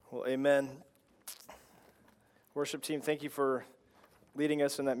Amen. Worship team, thank you for leading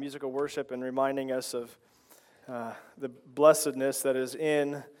us in that musical worship and reminding us of the blessedness that is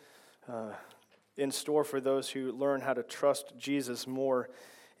in store for those who learn how to trust Jesus more.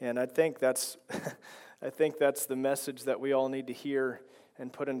 And I think that's the message that we all need to hear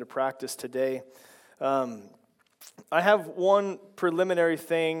and put into practice today. I have one preliminary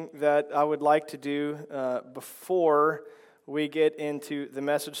thing that I would like to do before we get into the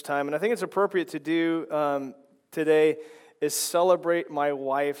message time, and I think it's appropriate to do today is celebrate my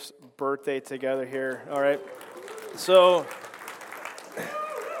wife's birthday together here, all right? So,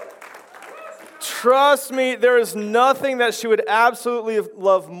 trust me, there is nothing that she would absolutely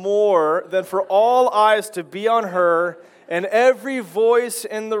love more than for all eyes to be on her and every voice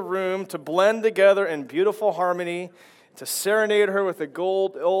in the room to blend together in beautiful harmony, to serenade her with a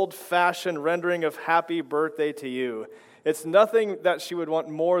old-fashioned rendering of happy birthday to you. It's nothing that she would want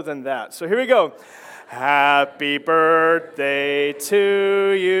more than that. So here we go. Happy birthday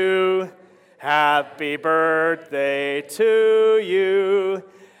to you. Happy birthday to you.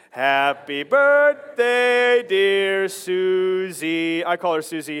 Happy birthday, dear Susie. I call her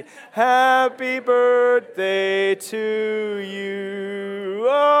Susie. Happy birthday to you.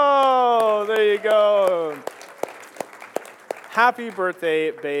 Oh, there you go. Happy birthday,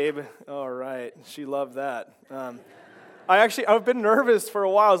 babe. All right. She loved that. I've been nervous for a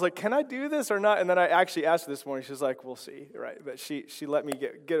while. I was like, can I do this or not? And then I actually asked her this morning. She's like, we'll see, right? But she let me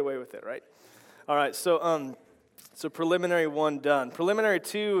get away with it, right? All right, so preliminary one done. Preliminary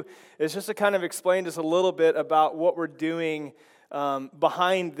two is just to kind of explain just a little bit about what we're doing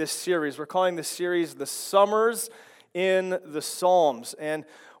behind this series. We're calling this series The Summers in the Psalms. And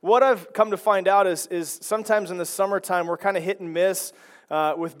what I've come to find out is sometimes in the summertime we're kind of hit and miss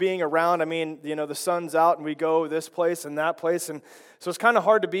with being around. I mean, the sun's out and we go this place and that place. And so it's kind of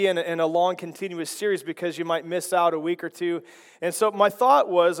hard to be in a long, continuous series because you might miss out a week or two. And so my thought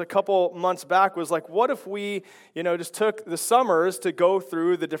was a couple months back was like, what if we, just took the summers to go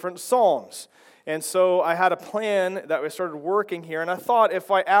through the different Psalms? And so I had a plan that we started working here. And I thought if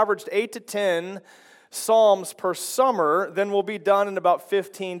I averaged 8 to 10 Psalms per summer, then we'll be done in about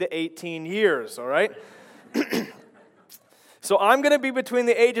 15 to 18 years, all right? So I'm going to be between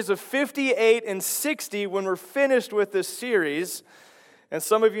the ages of 58 and 60 when we're finished with this series. And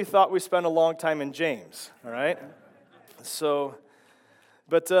some of you thought we spent a long time in James, all right? So,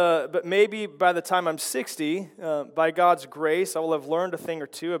 but maybe by the time I'm 60, by God's grace, I will have learned a thing or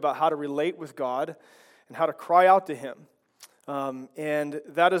two about how to relate with God and how to cry out to Him. And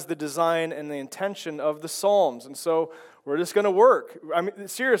that is the design and the intention of the Psalms. And so we're just going to work. I mean,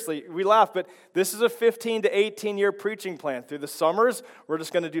 seriously, we laugh, but this is a 15 to 18-year preaching plan. Through the summers, we're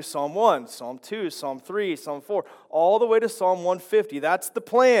just going to do Psalm 1, Psalm 2, Psalm 3, Psalm 4, all the way to Psalm 150. That's the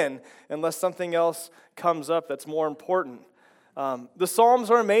plan, unless something else comes up that's more important. The Psalms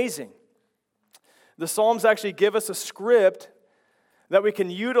are amazing. The Psalms actually give us a script that we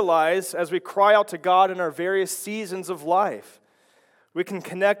can utilize as we cry out to God in our various seasons of life. We can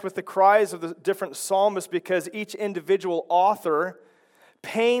connect with the cries of the different psalmists because each individual author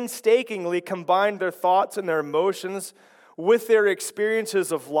painstakingly combined their thoughts and their emotions with their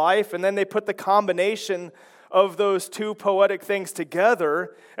experiences of life, and then they put the combination of those two poetic things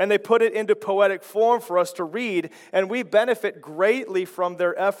together, and they put it into poetic form for us to read, and we benefit greatly from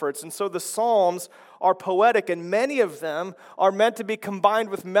their efforts. And so the Psalms are poetic, and many of them are meant to be combined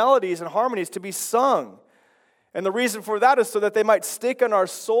with melodies and harmonies to be sung. And the reason for that is so that they might stick in our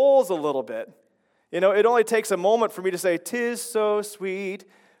souls a little bit. It only takes a moment for me to say, "'Tis so sweet,"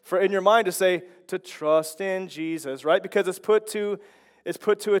 for in your mind to say, "To trust in Jesus," right? Because it's put to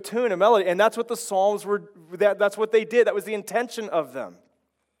a tune, a melody, and that's what the Psalms were. That's what they did. That was the intention of them.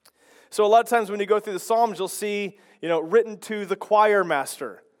 So a lot of times when you go through the Psalms, you'll see, written to the choir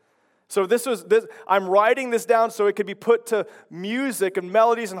master. So I'm writing this down so it could be put to music and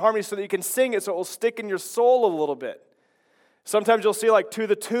melodies and harmonies so that you can sing it so it will stick in your soul a little bit. Sometimes you'll see like to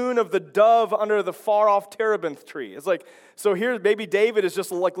the tune of the dove under the far-off terebinth tree. It's like, so here maybe David is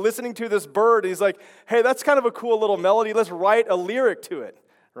just like listening to this bird and he's like, hey, that's kind of a cool little melody. Let's write a lyric to it,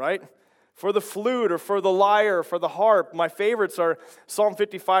 right? For the flute or for the lyre or for the harp. My favorites are Psalm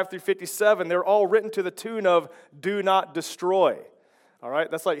 55 through 57. They're all written to the tune of Do Not Destroy. All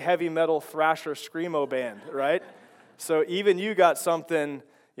right, that's like heavy metal thrasher screamo band, right? So even you got something,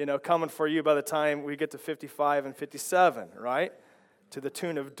 coming for you by the time we get to 55 and 57, right? To the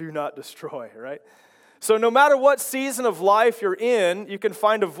tune of Do Not Destroy, right? So no matter what season of life you're in, you can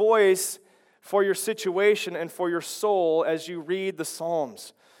find a voice for your situation and for your soul as you read the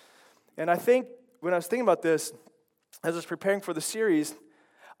Psalms. And I think when I was thinking about this, as I was preparing for the series,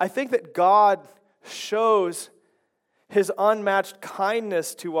 I think that God shows His unmatched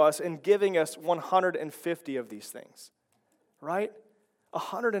kindness to us in giving us 150 of these things, right?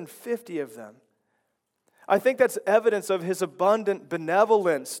 150 of them. I think that's evidence of His abundant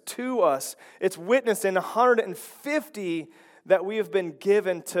benevolence to us. It's witnessed in 150 that we have been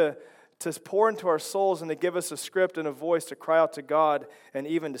given to pour into our souls and to give us a script and a voice to cry out to God and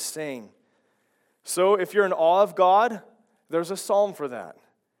even to sing. So if you're in awe of God, there's a psalm for that.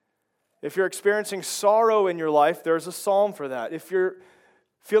 If you're experiencing sorrow in your life, there's a psalm for that. If you're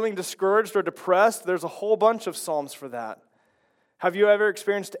feeling discouraged or depressed, there's a whole bunch of psalms for that. Have you ever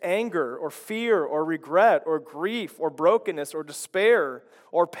experienced anger or fear or regret or grief or brokenness or despair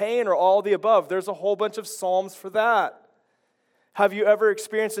or pain or all the above? There's a whole bunch of psalms for that. Have you ever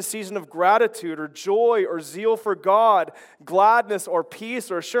experienced a season of gratitude or joy or zeal for God, gladness or peace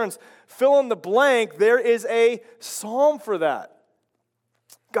or assurance? Fill in the blank, there is a psalm for that.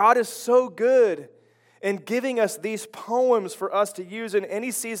 God is so good in giving us these poems for us to use in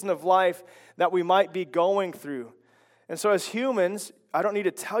any season of life that we might be going through. And so as humans, I don't need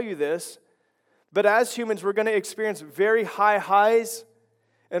to tell you this, but as humans, we're going to experience very high highs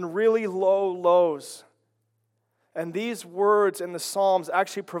and really low lows. And these words in the Psalms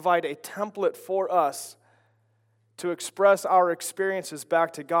actually provide a template for us to express our experiences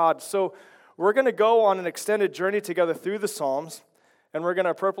back to God. So we're going to go on an extended journey together through the Psalms, and we're going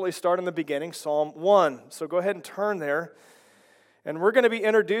to appropriately start in the beginning, Psalm 1. So go ahead and turn there. And we're going to be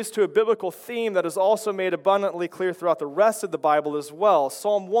introduced to a biblical theme that is also made abundantly clear throughout the rest of the Bible as well.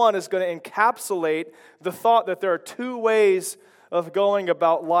 Psalm 1 is going to encapsulate the thought that there are two ways of going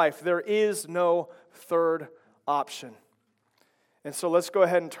about life. There is no third option. And so let's go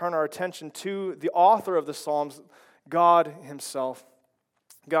ahead and turn our attention to the author of the Psalms, God Himself.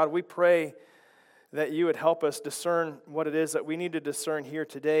 God, we pray that You would help us discern what it is that we need to discern here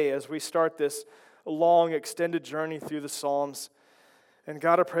today as we start this long, extended journey through the Psalms. And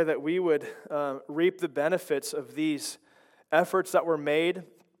God, I pray that we would reap the benefits of these efforts that were made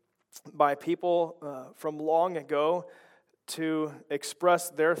by people from long ago to express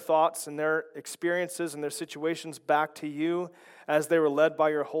their thoughts and their experiences and their situations back to You as they were led by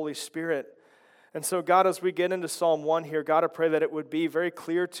Your Holy Spirit. And so, God, as we get into Psalm 1 here, God, I pray that it would be very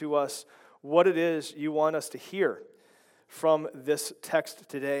clear to us what it is You want us to hear from this text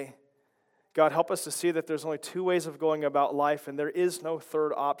today. God, help us to see that there's only two ways of going about life and there is no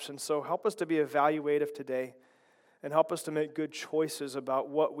third option. So help us to be evaluative today and help us to make good choices about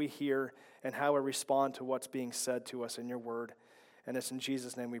what we hear and how we respond to what's being said to us in Your word. And it's in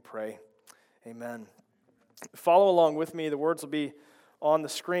Jesus' name we pray. Amen. Follow along with me. The words will be on the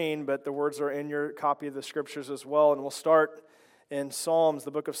screen, but the words are in your copy of the scriptures as well. And we'll start in Psalms,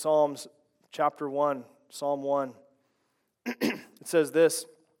 the book of Psalms, chapter 1, Psalm 1. It says this: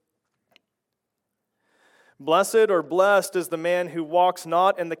 Blessed or blessed is the man who walks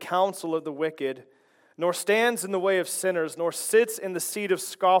not in the counsel of the wicked, nor stands in the way of sinners, nor sits in the seat of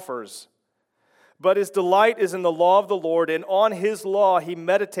scoffers. But his delight is in the law of the Lord, and on His law he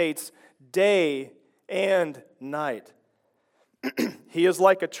meditates day and night. He is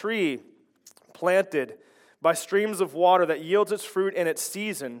like a tree planted by streams of water that yields its fruit in its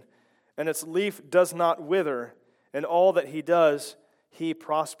season, and its leaf does not wither, and all that he does, he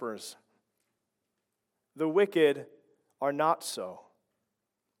prospers. The wicked are not so,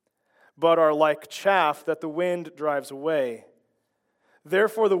 but are like chaff that the wind drives away.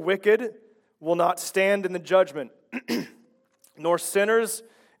 Therefore the wicked will not stand in the judgment, nor sinners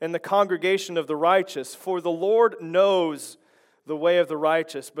in the congregation of the righteous. For the Lord knows the way of the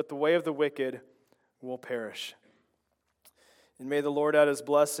righteous, but the way of the wicked will perish. And may the Lord add His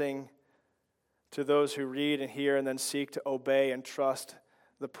blessing to those who read and hear and then seek to obey and trust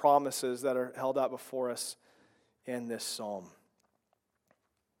the promises that are held out before us in this psalm.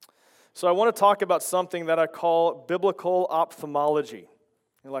 So I want to talk about something that I call biblical ophthalmology.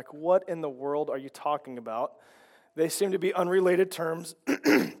 You're like, what in the world are you talking about? They seem to be unrelated terms.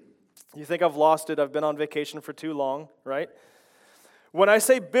 You think I've lost it, I've been on vacation for too long, right? When I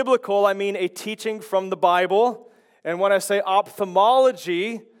say biblical, I mean a teaching from the Bible. And when I say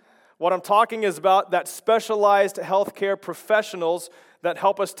ophthalmology, what I'm talking is about that specialized healthcare professionals that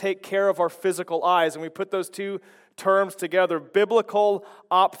help us take care of our physical eyes. And we put those two terms together, biblical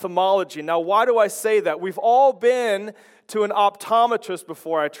ophthalmology. Now, why do I say that? We've all been to an optometrist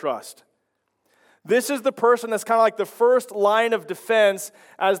before, I trust. This is the person that's kind of like the first line of defense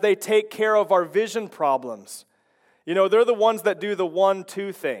as they take care of our vision problems. You know, they're the ones that do the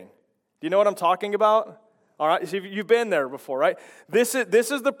 1-2 thing. Do you know what I'm talking about? All right, so you've been there before, right? This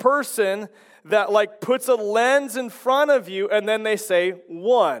is the person that like puts a lens in front of you and then they say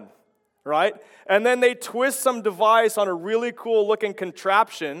 1, right? And then they twist some device on a really cool looking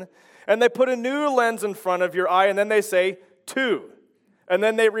contraption and they put a new lens in front of your eye and then they say 2. And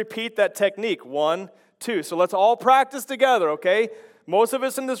then they repeat that technique, 1, 2. So let's all practice together, okay? Most of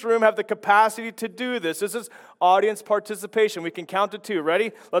us in this room have the capacity to do this. This is audience participation. We can count to 2.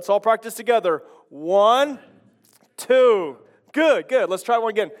 Ready? Let's all practice together. 1, 2. Good. Let's try one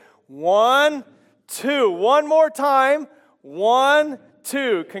again. 1, 2. One more time. 1,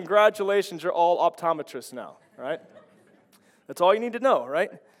 2. Congratulations, you're all optometrists now, right? That's all you need to know,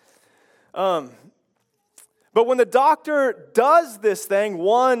 right? But when the doctor does this thing,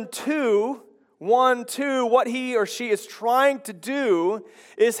 1, 2, what he or she is trying to do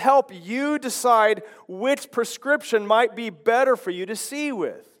is help you decide which prescription might be better for you to see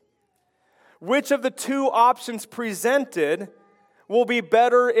with. Which of the 2 options presented will be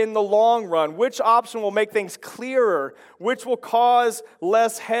better in the long run? Which option will make things clearer? Which will cause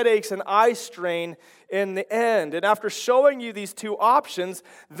less headaches and eye strain in the end? And after showing you these 2 options,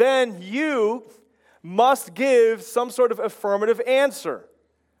 then you must give some sort of affirmative answer.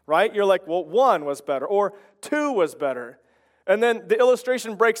 Right? You're like, well, 1 was better, or 2 was better. And then the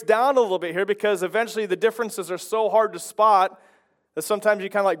illustration breaks down a little bit here because eventually the differences are so hard to spot that sometimes you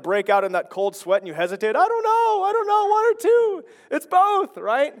kind of like break out in that cold sweat and you hesitate. I don't know, 1 or 2. It's both,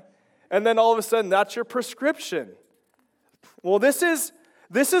 right? And then all of a sudden, that's your prescription. Well, this is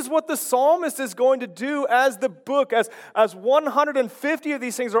what the psalmist is going to do as the book, as 150 of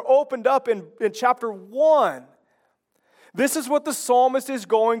these things are opened up in chapter 1. This is what the psalmist is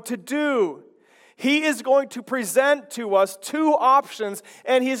going to do. He is going to present to us 2 options,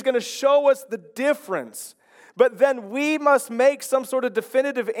 and he's going to show us the difference. But then we must make some sort of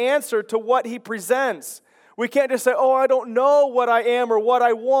definitive answer to what he presents. We can't just say, I don't know what I am or what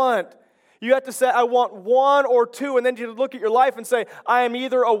I want. You have to say, I want 1 or 2, and then you look at your life and say, I am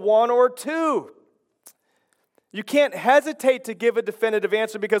either a 1 or a 2. You can't hesitate to give a definitive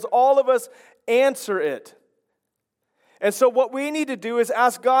answer because all of us answer it. And so what we need to do is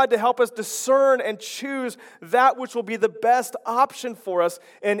ask God to help us discern and choose that which will be the best option for us.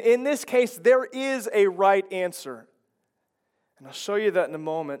 And in this case, there is a right answer. And I'll show you that in a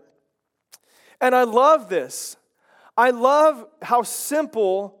moment. And I love this. I love how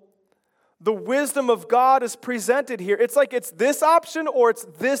simple the wisdom of God is presented here. It's like it's this option or it's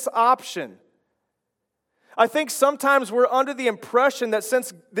this option. I think sometimes we're under the impression that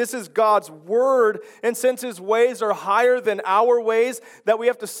since this is God's word and since his ways are higher than our ways, that we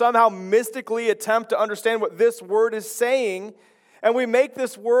have to somehow mystically attempt to understand what this word is saying. And we make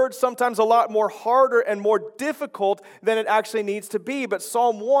this word sometimes a lot more harder and more difficult than it actually needs to be. But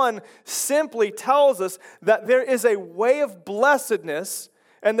Psalm 1 simply tells us that there is a way of blessedness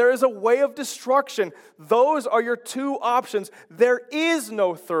and there is a way of destruction. Those are your 2 options. There is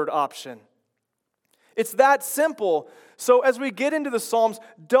no third option. It's that simple. So as we get into the Psalms,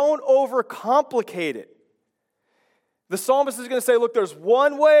 don't overcomplicate it. The psalmist is going to say, look, there's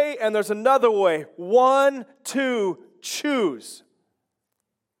one way and there's another way. 1, 2, choose.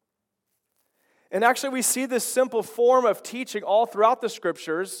 And actually we see this simple form of teaching all throughout the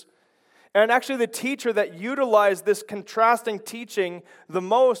scriptures. And actually the teacher that utilized this contrasting teaching the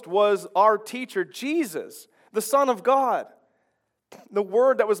most was our teacher, Jesus, the Son of God. The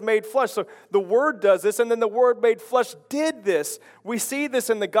Word that was made flesh. So the Word does this, and then the Word made flesh did this. We see this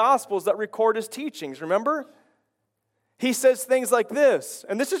in the Gospels that record his teachings, remember? He says things like this,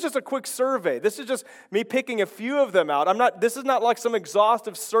 and this is just a quick survey. This is just me picking a few of them out. This is not like some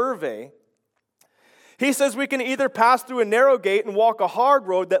exhaustive survey. He says we can either pass through a narrow gate and walk a hard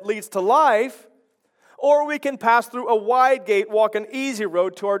road that leads to life, or we can pass through a wide gate, walk an easy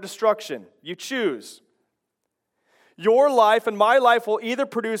road to our destruction. You choose. Your life and my life will either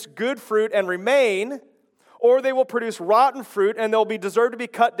produce good fruit and remain, or they will produce rotten fruit and they'll be deserved to be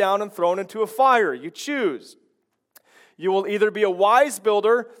cut down and thrown into a fire. You choose. You will either be a wise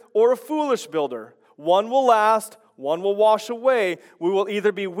builder or a foolish builder. One will last, one will wash away. We will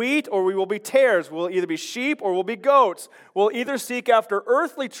either be wheat or we will be tares. We will either be sheep or we'll be goats. We'll either seek after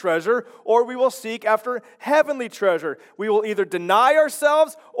earthly treasure or we will seek after heavenly treasure. We will either deny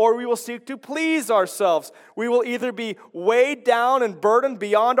ourselves or we will seek to please ourselves. We will either be weighed down and burdened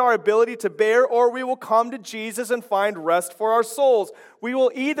beyond our ability to bear, or we will come to Jesus and find rest for our souls. We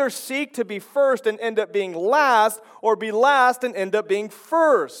will either seek to be first and end up being last, or be last and end up being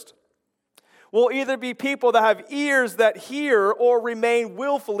first. We'll either be people that have ears that hear or remain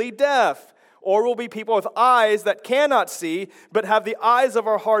willfully deaf. or we'll be people with eyes that cannot see, but have the eyes of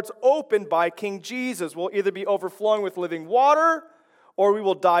our hearts opened by King Jesus. We'll either be overflowing with living water, or we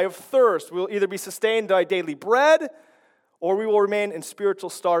will die of thirst. We'll either be sustained by daily bread, or we will remain in spiritual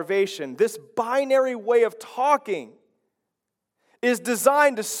starvation. This binary way of talking is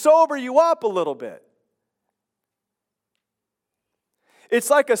designed to sober you up a little bit. It's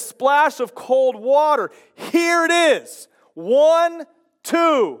like a splash of cold water. Here it is. 1,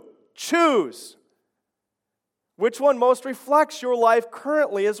 2, choose. Which one most reflects your life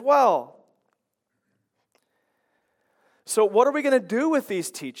currently as well? So what are we going to do with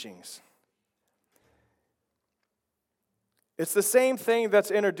these teachings? It's the same thing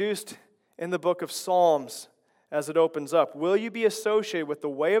that's introduced in the book of Psalms as it opens up. Will you be associated with the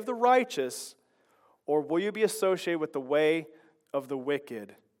way of the righteous, or will you be associated with the way of the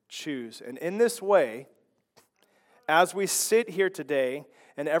wicked? Choose. And in this way, as we sit here today,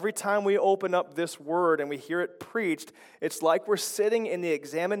 and every time we open up this word and we hear it preached, it's like we're sitting in the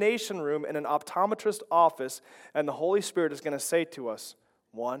examination room in an optometrist office, and the Holy Spirit is going to say to us,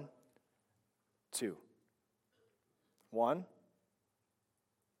 1, 2. 1,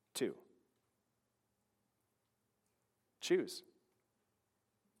 2. Choose.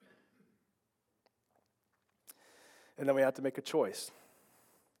 And then we have to make a choice.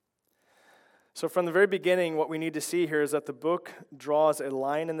 So from the very beginning, what we need to see here is that the book draws a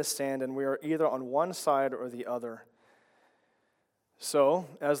line in the sand, and we are either on one side or the other. So,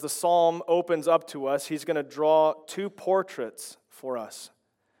 as the psalm opens up to us, he's going to draw two portraits for us.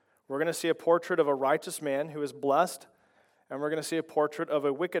 We're going to see a portrait of a righteous man who is blessed, and we're going to see a portrait of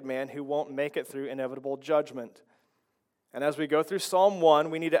a wicked man who won't make it through inevitable judgment. And as we go through Psalm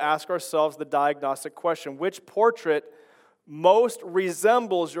 1, we need to ask ourselves the diagnostic question: which portrait most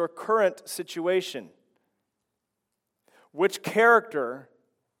resembles your current situation? Which character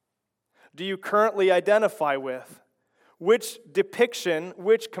do you currently identify with? Which depiction,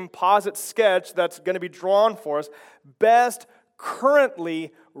 which composite sketch that's going to be drawn for us best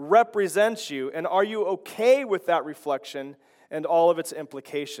currently represents you? And are you okay with that reflection and all of its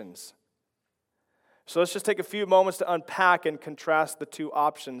implications? So let's just take a few moments to unpack and contrast the two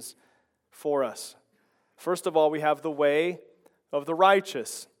options for us. First of all, we have the way of the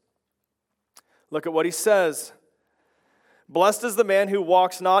righteous. Look at what he says. Blessed is the man who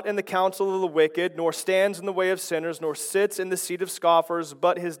walks not in the counsel of the wicked, nor stands in the way of sinners, nor sits in the seat of scoffers,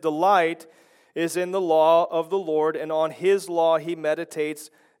 but his delight is in the law of the Lord, and on his law he meditates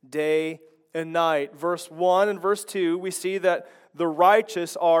day and night. Verse 1 and verse 2, we see that the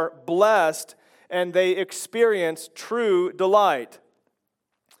righteous are blessed and they experience true delight.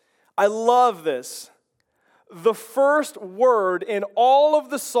 I love this. The first word in all of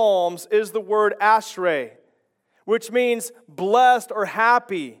the Psalms is the word ashrei, which means blessed or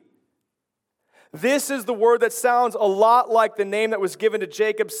happy. This is the word that sounds a lot like the name that was given to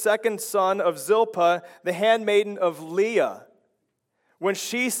Jacob's second son of Zilpah, the handmaiden of Leah. When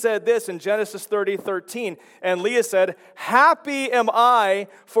she said this in Genesis 30:13, and Leah said, "Happy am I,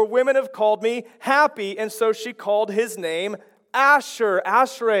 for women have called me happy." And so she called his name Asher,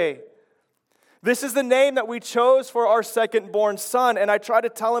 Ashrei. This is the name that we chose for our second-born son, and I try to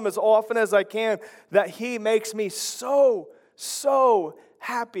tell him as often as I can that he makes me so, so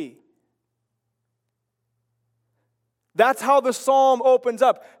happy. That's how the psalm opens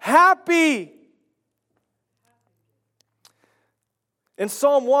up. Happy! In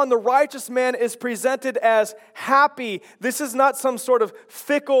Psalm 1, the righteous man is presented as happy. This is not some sort of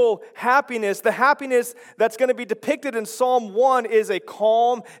fickle happiness. The happiness that's going to be depicted in Psalm 1 is a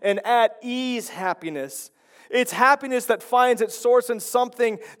calm and at ease happiness. It's happiness that finds its source in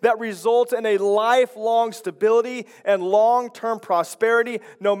something that results in a lifelong stability and long-term prosperity,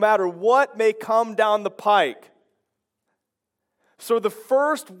 no matter what may come down the pike. So the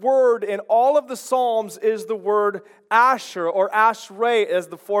first word in all of the Psalms is the word Asher, or Ashrei as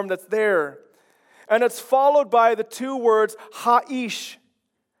the form that's there. And it's followed by the two words Ha'ish.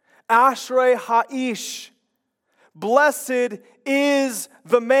 Ashrei Ha'ish. Blessed is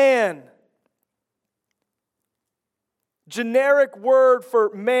the man. Generic word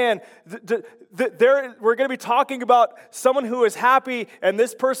for man. We're going to be talking about someone who is happy, and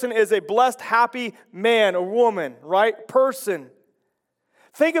this person is a blessed, happy man or woman, right? Person.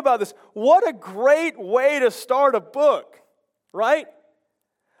 Think about this. What a great way to start a book, right?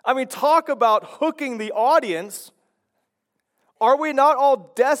 I mean, talk about hooking the audience. Are we not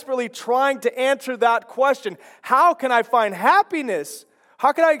all desperately trying to answer that question? How can I find happiness?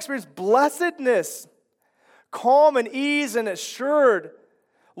 How can I experience blessedness? Calm and ease and assured.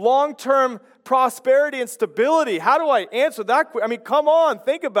 Long-term prosperity and stability. How do I answer that? I mean, come on,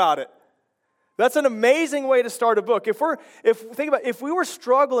 think about it. That's an amazing way to start a book. If we were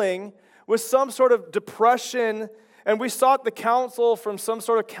struggling with some sort of depression and we sought the counsel from some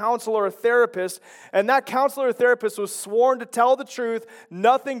sort of counselor or therapist, and that counselor or therapist was sworn to tell the truth,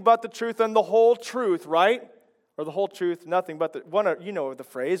 nothing but the truth, and the whole truth, right? Or the whole truth, nothing but the one. You know the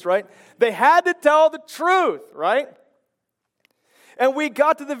phrase, right? They had to tell the truth, right? And we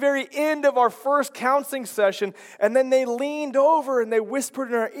got to the very end of our first counseling session, and then they leaned over and they whispered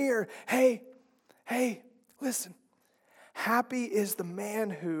in our ear, hey, listen, happy is the man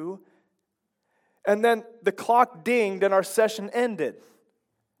who... And then the clock dinged and our session ended.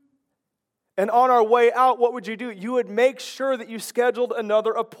 And on our way out, what would you do? You would make sure that you scheduled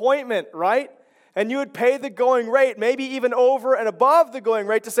another appointment, right? And you would pay the going rate, maybe even over and above the going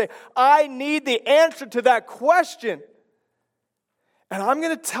rate, to say, I need the answer to that question. And I'm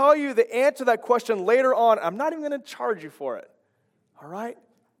going to tell you the answer to that question later on. I'm not even going to charge you for it. All right?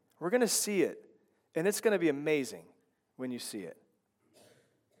 We're going to see it. And it's going to be amazing when you see it.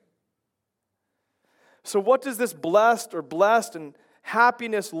 So what does this blessed and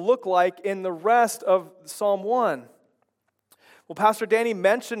happiness look like in the rest of Psalm 1? Well, Pastor Danny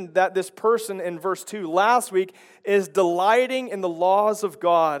mentioned that this person in verse 2 last week is delighting in the laws of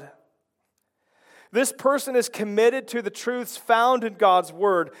God. This person is committed to the truths found in God's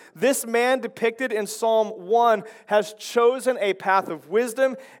word. This man depicted in Psalm 1 has chosen a path of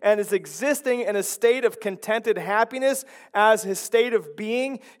wisdom and is existing in a state of contented happiness as his state of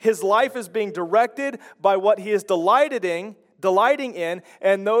being. His life is being directed by what he is delighting in,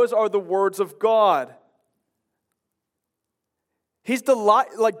 and those are the words of God. He's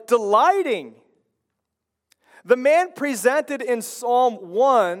delighting. The man presented in Psalm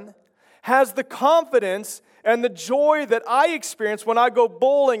 1 has the confidence and the joy that I experience when I go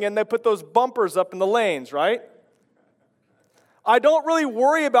bowling and they put those bumpers up in the lanes, right? I don't really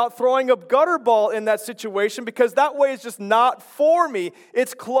worry about throwing a gutter ball in that situation because that way is just not for me.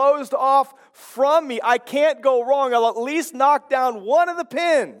 It's closed off from me. I can't go wrong. I'll at least knock down one of the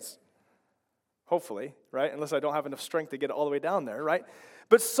pins. Hopefully, right? Unless I don't have enough strength to get it all the way down there, right?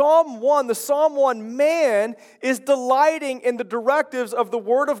 But the Psalm 1 man is delighting in the directives of the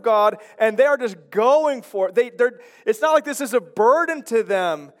Word of God, and they are just going for it. It's not like this is a burden to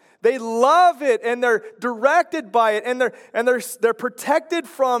them. They love it, and they're directed by it, and they're protected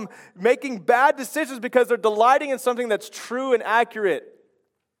from making bad decisions because they're delighting in something that's true and accurate.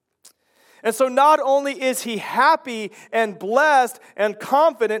 And so not only is he happy and blessed and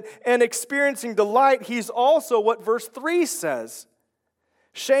confident and experiencing delight, he's also what verse 3 says.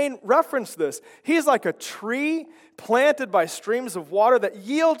 Shane referenced this. He's like a tree planted by streams of water that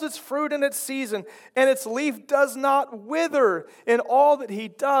yields its fruit in its season, and its leaf does not wither. In all that he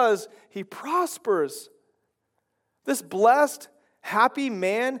does, he prospers. This blessed, happy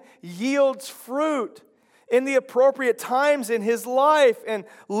man yields fruit in the appropriate times in his life and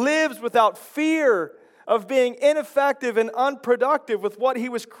lives without fear of being ineffective and unproductive with what he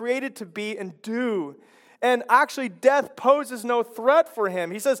was created to be and do. And actually, death poses no threat for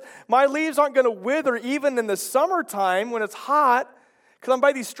him. He says, my leaves aren't going to wither even in the summertime when it's hot, because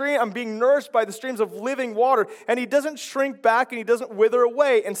I'm being nourished by the streams of living water. And he doesn't shrink back and he doesn't wither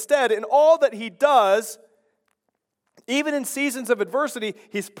away. Instead, in all that he does, even in seasons of adversity,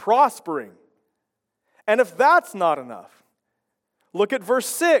 he's prospering. And if that's not enough, look at verse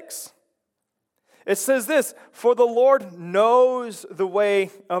 6. It says this, for the Lord knows the way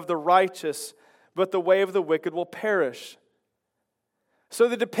of the righteous, but the way of the wicked will perish. So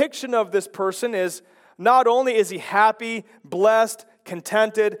the depiction of this person is not only is he happy, blessed,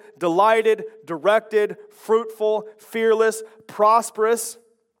 contented, delighted, directed, fruitful, fearless, prosperous,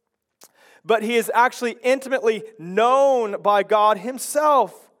 but he is actually intimately known by God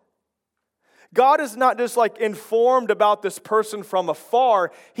himself. God is not just informed about this person from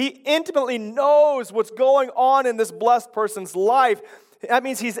afar. He intimately knows what's going on in this blessed person's life. That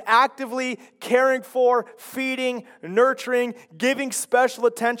means he's actively caring for, feeding, nurturing, giving special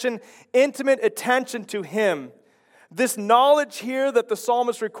attention, intimate attention to him. This knowledge here that the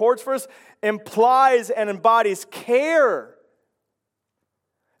psalmist records for us implies and embodies care.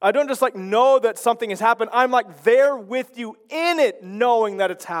 I don't just know that something has happened. I'm there with you in it, knowing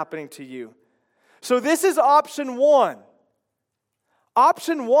that it's happening to you. So this is option one.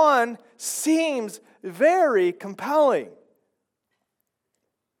 Option one seems very compelling.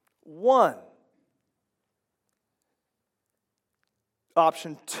 One.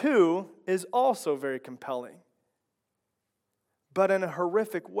 Option two is also very compelling, but in a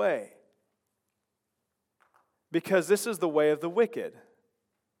horrific way, because this is the way of the wicked.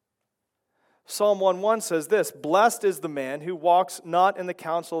 Psalm 1:1 says this, "Blessed is the man who walks not in the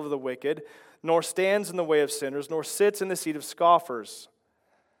counsel of the wicked, nor stands in the way of sinners, nor sits in the seat of scoffers."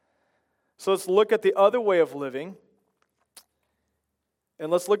 So let's look at the other way of living,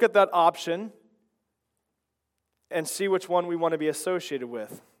 and let's look at that option and see which one we want to be associated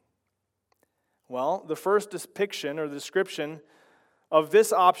with. Well, the first depiction or the description of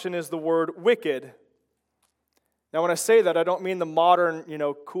this option is the word wicked. Now, when I say that, I don't mean the modern,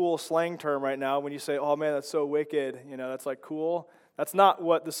 cool slang term right now. When you say, "Oh man, that's so wicked," that's like cool. That's not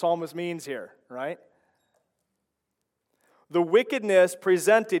what the psalmist means here, right? The wickedness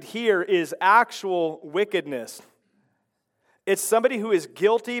presented here is actual wickedness. It's somebody who is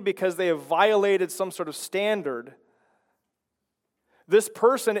guilty because they have violated some sort of standard. This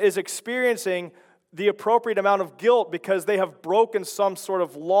person is experiencing the appropriate amount of guilt because they have broken some sort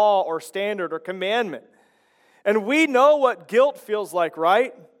of law or standard or commandment. And we know what guilt feels like,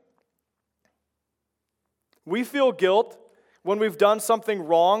 right? We feel guilt when we've done something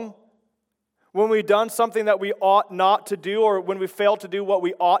wrong, when we've done something that we ought not to do, or when we fail to do what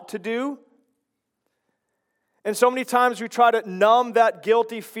we ought to do. And so many times we try to numb that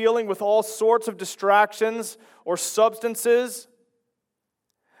guilty feeling with all sorts of distractions or substances.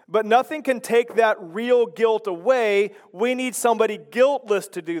 But nothing can take that real guilt away. We need somebody guiltless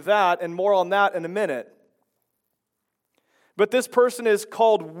to do that, and more on that in a minute. But this person is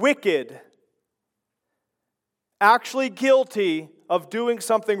called wicked, actually guilty of doing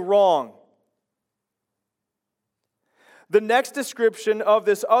something wrong. The next description of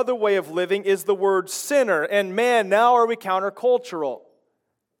this other way of living is the word sinner. And man, now are we countercultural.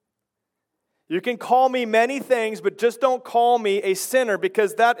 You can call me many things, but just don't call me a sinner,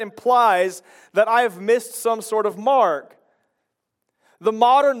 because that implies that I have missed some sort of mark. The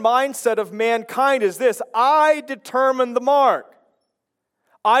modern mindset of mankind is this: I determine the mark.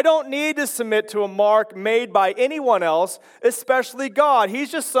 I don't need to submit to a mark made by anyone else, especially God.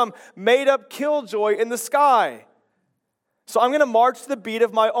 He's just some made-up killjoy in the sky. So I'm going to march to the beat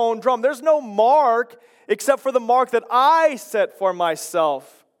of my own drum. There's no mark except for the mark that I set for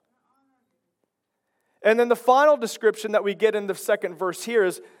myself. And then the final description that we get in the second verse here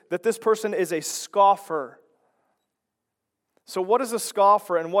is that this person is a scoffer. So what is a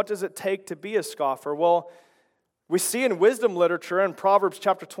scoffer, and what does it take to be a scoffer? Well, we see in wisdom literature in Proverbs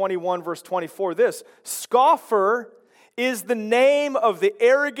chapter 21, verse 24, this: scoffer is the name of the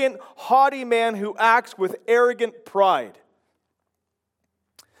arrogant, haughty man who acts with arrogant pride.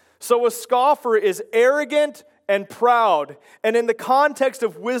 So a scoffer is arrogant and proud. And in the context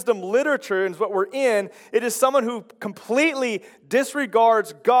of wisdom literature, and what we're in, it is someone who completely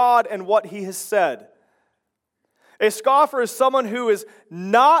disregards God and what He has said. A scoffer is someone who is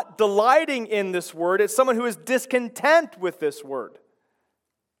not delighting in this word. It's someone who is discontent with this word.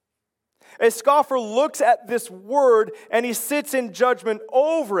 A scoffer looks at this word and he sits in judgment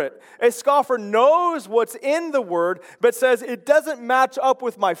over it. A scoffer knows what's in the word, but says it doesn't match up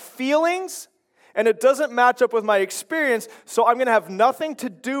with my feelings and it doesn't match up with my experience, so I'm going to have nothing to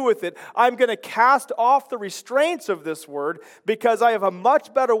do with it. I'm going to cast off the restraints of this word because I have a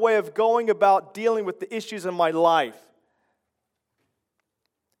much better way of going about dealing with the issues in my life.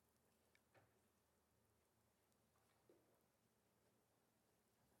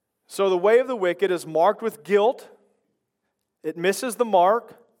 So the way of the wicked is marked with guilt, it misses the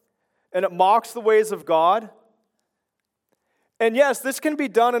mark, and it mocks the ways of God. And yes, this can be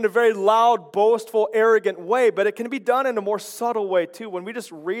done in a very loud, boastful, arrogant way, but it can be done in a more subtle way too. When we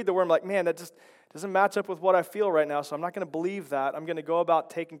just read the word, I'm like, man, that just doesn't match up with what I feel right now, so I'm not going to believe that. I'm going to go about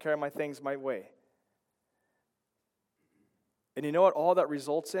taking care of my things my way. And you know what all that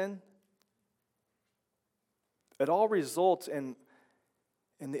results in? It all results in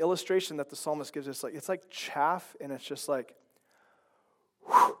the illustration that the psalmist gives us, it's like chaff, and it's just like,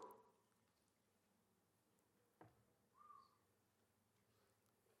 whew.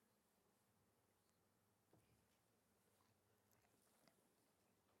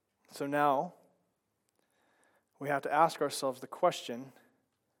 So now, we have to ask ourselves the question,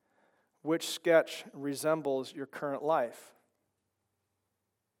 which sketch resembles your current life?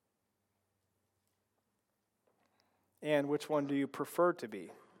 And which one do you prefer to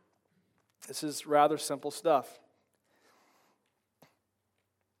be? This is rather simple stuff.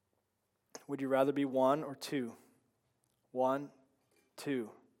 Would you rather be one or two? One, two.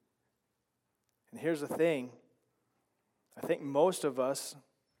 And here's the thing. I think most of us,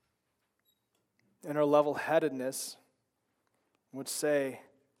 in our level-headedness, would say,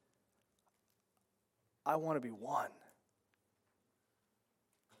 I want to be one.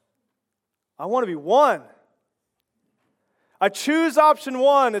 I want to be one. I choose option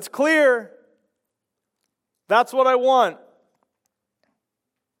one. It's clear. That's what I want.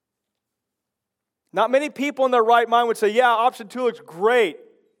 Not many people in their right mind would say, yeah, option 2 looks great.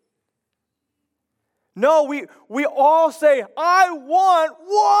 No, we all say, I want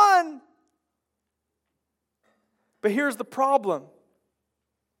 1. But here's the problem.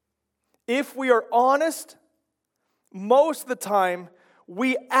 If we are honest, most of the time,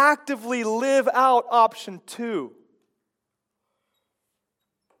 we actively live out option 2.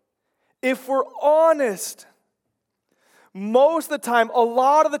 If we're honest, most of the time, a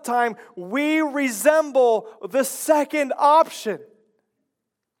lot of the time, we resemble the second option.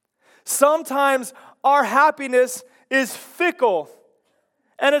 Sometimes our happiness is fickle,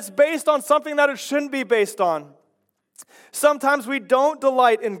 and it's based on something that it shouldn't be based on. Sometimes we don't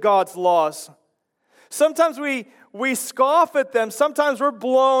delight in God's laws. Sometimes we scoff at them. Sometimes we're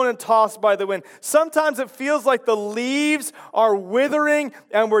blown and tossed by the wind. Sometimes it feels like the leaves are withering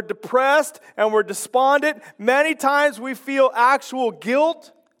and we're depressed and we're despondent. Many times we feel actual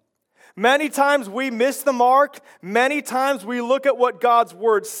guilt. Many times we miss the mark. Many times we look at what God's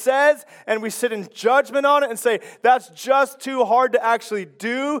word says and we sit in judgment on it and say, that's just too hard to actually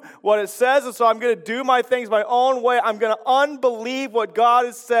do what it says, and so I'm going to do my things my own way. I'm going to unbelieve what God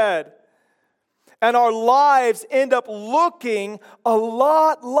has said. And our lives end up looking a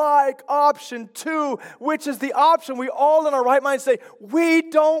lot like option 2, which is the option we all in our right mind say, we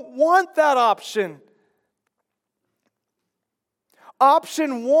don't want that option.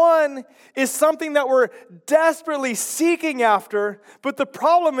 Option 1 is something that we're desperately seeking after, but the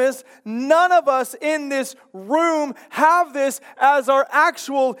problem is none of us in this room have this as our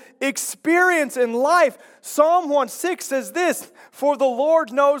actual experience in life. Psalm 1:6 says this, for the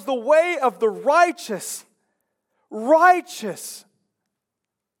Lord knows the way of the righteous. Righteous.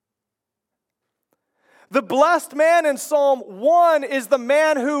 The blessed man in Psalm 1 is the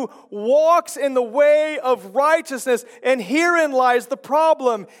man who walks in the way of righteousness, and herein lies the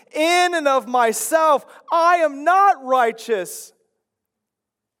problem. In and of myself, I am not righteous.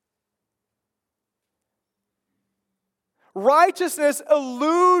 Righteousness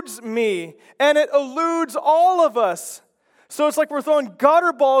eludes me, and it eludes all of us. So it's like we're throwing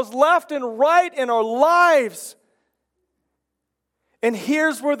gutter balls left and right in our lives. And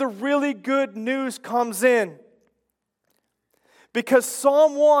here's where the really good news comes in. Because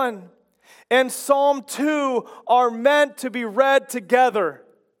Psalm 1 and Psalm 2 are meant to be read together.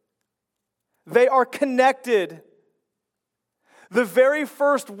 They are connected. The very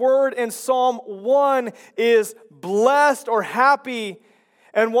first word in Psalm 1 is blessed or happy.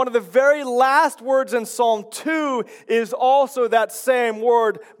 And one of the very last words in Psalm 2 is also that same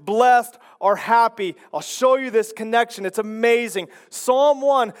word, blessed or happy. I'll show you this connection. It's amazing. Psalm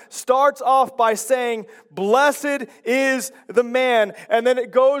 1 starts off by saying, blessed is the man. And then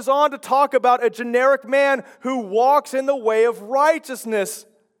it goes on to talk about a generic man who walks in the way of righteousness.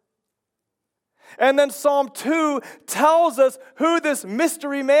 And then Psalm 2 tells us who this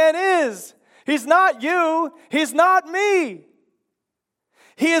mystery man is. He's not you. He's not me.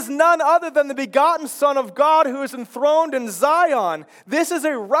 He is none other than the begotten Son of God who is enthroned in Zion. This is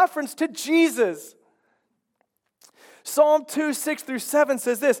a reference to Jesus. Psalm 2, 6 through 7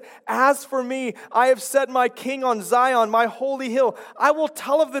 says this, as for me, I have set my king on Zion, my holy hill. I will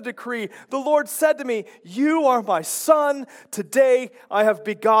tell of the decree. The Lord said to me, you are my son. Today I have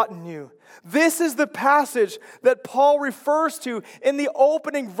begotten you. This is the passage that Paul refers to in the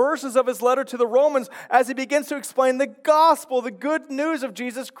opening verses of his letter to the Romans as he begins to explain the gospel, the good news of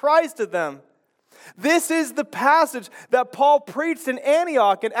Jesus Christ to them. This is the passage that Paul preached in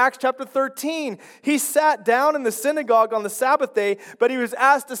Antioch in Acts chapter 13. He sat down in the synagogue on the Sabbath day, but he was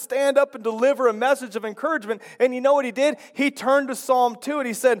asked to stand up and deliver a message of encouragement. And you know what he did? He turned to Psalm 2 and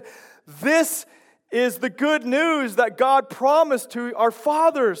he said, this is the good news that God promised to our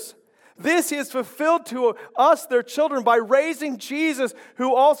fathers. This He has fulfilled to us, their children, by raising Jesus,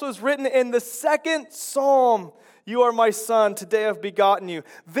 who also is written in the second psalm, you are my son, today I have begotten you.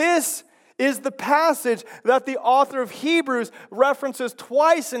 This is the passage that the author of Hebrews references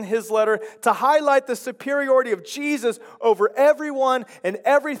twice in his letter to highlight the superiority of Jesus over everyone and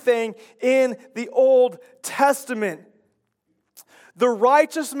everything in the Old Testament. The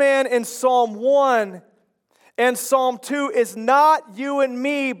righteous man in Psalm 1 and Psalm 2 is not you and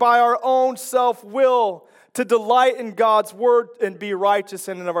me by our own self-will to delight in God's word and be righteous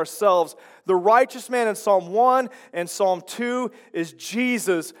in and of ourselves. The righteous man in Psalm 1 and Psalm 2 is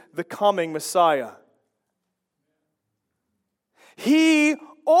Jesus, the coming Messiah. He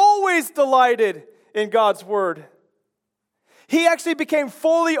always delighted in God's word. He actually became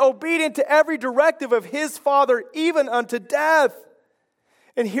fully obedient to every directive of his Father, even unto death.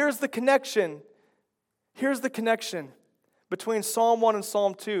 And here's the connection. here's the connection between Psalm 1 and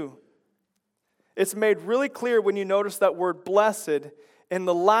Psalm 2. It's made really clear when you notice that word blessed in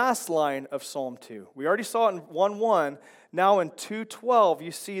the last line of Psalm 2. We already saw it in 1:1. Now in 2:12,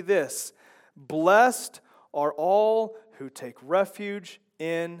 you see this. Blessed are all who take refuge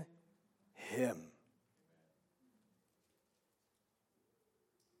in Him.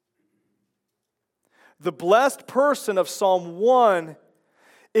 The blessed person of Psalm 1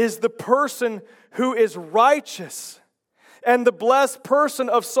 is the person who is righteous. And the blessed person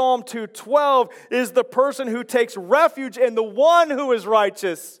of Psalm 2:12 is the person who takes refuge in the one who is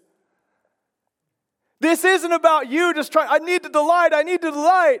righteous. This isn't about you just trying, I need to delight. I need to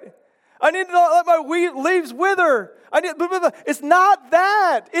not let my leaves wither. It's not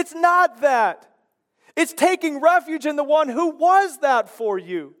that. It's not that. It's taking refuge in the one who was that for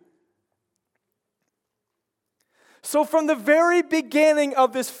you. So from the very beginning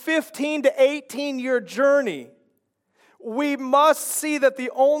of this 15 to 18-year journey, we must see that the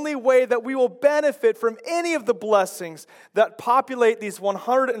only way that we will benefit from any of the blessings that populate these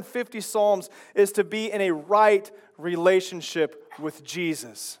 150 Psalms is to be in a right relationship with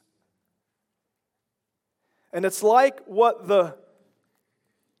Jesus. And it's like what the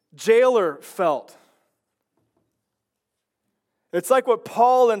jailer felt. It's like what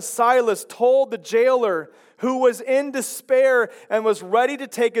Paul and Silas told the jailer who was in despair and was ready to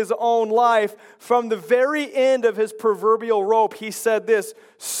take his own life. From the very end of his proverbial rope, he said this,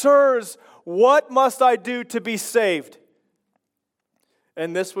 "Sirs, what must I do to be saved?"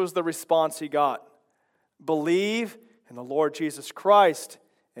 And this was the response he got. "Believe in the Lord Jesus Christ,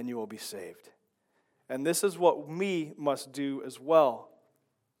 and you will be saved." And this is what we must do as well.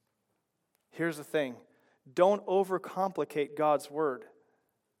 Here's the thing. Don't overcomplicate God's word.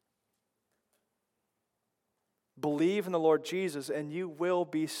 Believe in the Lord Jesus and you will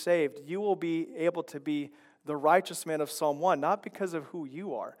be saved. You will be able to be the righteous man of Psalm 1, not because of who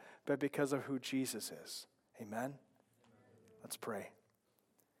you are, but because of who Jesus is. Amen? Let's pray.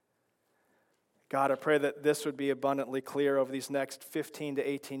 God, I pray that this would be abundantly clear over these next 15 to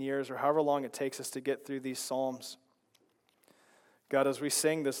 18 years or however long it takes us to get through these Psalms. God, as we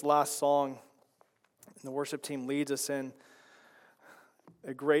sing this last song, and the worship team leads us in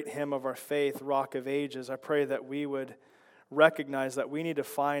a great hymn of our faith, Rock of Ages, I pray that we would recognize that we need to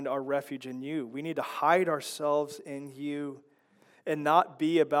find our refuge in you. We need to hide ourselves in you and not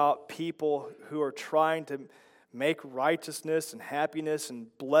be about people who are trying to make righteousness and happiness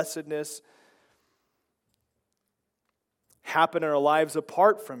and blessedness happen in our lives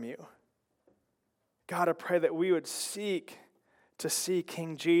apart from you. God, I pray that we would seek to see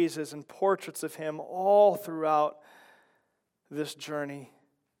King Jesus and portraits of him all throughout this journey.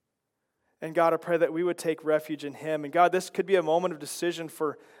 And God, I pray that we would take refuge in him. And God, this could be a moment of decision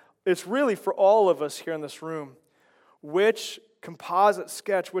it's really for all of us here in this room. Which composite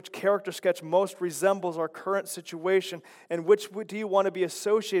sketch, which character sketch most resembles our current situation, and which do you want to be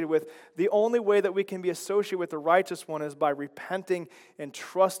associated with? The only way that we can be associated with the righteous one is by repenting and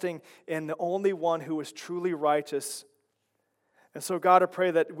trusting in the only one who is truly righteous. And so, God, I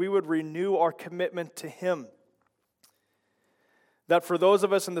pray that we would renew our commitment to him. That for those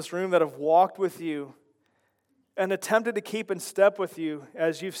of us in this room that have walked with you and attempted to keep in step with you,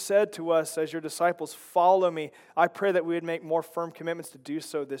 as you've said to us, as your disciples, follow me, I pray that we would make more firm commitments to do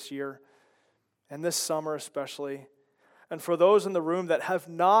so this year and this summer especially. And for those in the room that have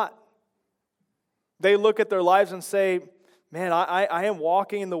not, they look at their lives and say, man, I am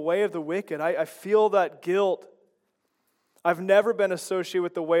walking in the way of the wicked. I feel that guilt. I've never been associated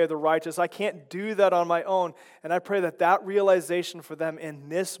with the way of the righteous. I can't do that on my own. And I pray that that realization for them in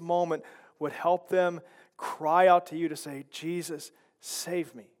this moment would help them cry out to you to say, Jesus,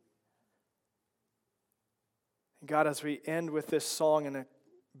 save me. And God, as we end with this song and a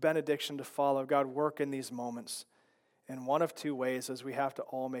benediction to follow, God, work in these moments in one of two ways as we have to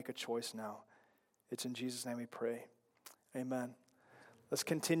all make a choice now. It's in Jesus' name we pray. Amen. Let's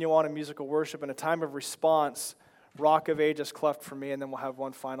continue on in musical worship in a time of response. Rock of Ages, cleft for me, and then we'll have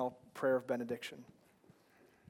one final prayer of benediction.